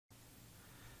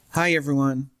Hi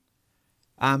everyone.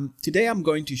 Today I'm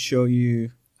going to show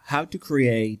you how to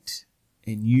create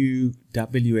a new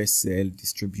WSL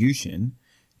distribution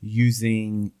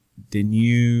using the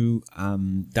new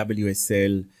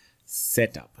WSL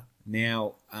setup.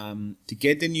 Now, to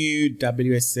get the new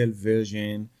WSL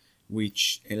version,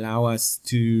 which allow us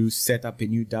to set up a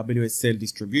new WSL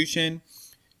distribution,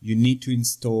 you need to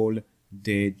install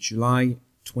the July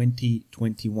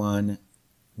 2021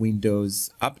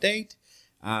 Windows update.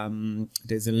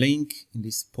 There's a link in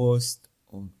this post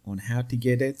on how to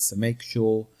get it, so make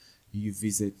sure you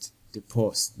visit the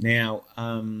post. Now,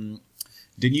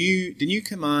 the new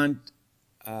command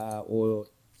to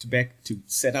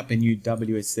set up a new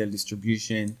WSL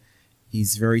distribution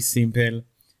is very simple.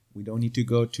 We don't need to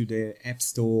go to the App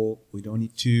Store. We don't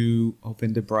need to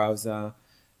open the browser.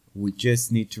 We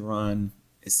just need to run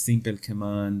a simple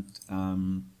command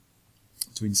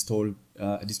to install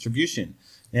a distribution.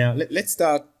 Now, let's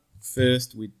start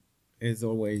first with, as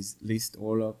always, list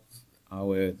all of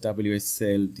our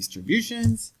WSL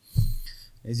distributions.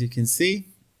 As you can see,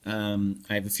 I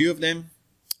have a few of them.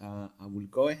 I will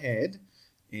go ahead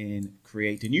and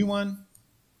create a new one.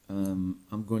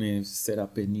 I'm going to set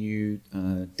up a new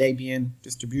Debian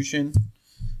distribution.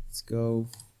 Let's go.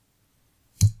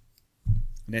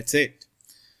 And that's it.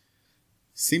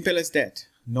 Simple as that.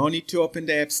 No need to open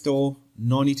the App Store.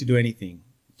 No need to do anything.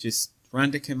 Just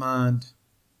run the command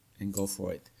and go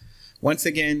for it. Once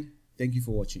again, thank you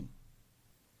for watching.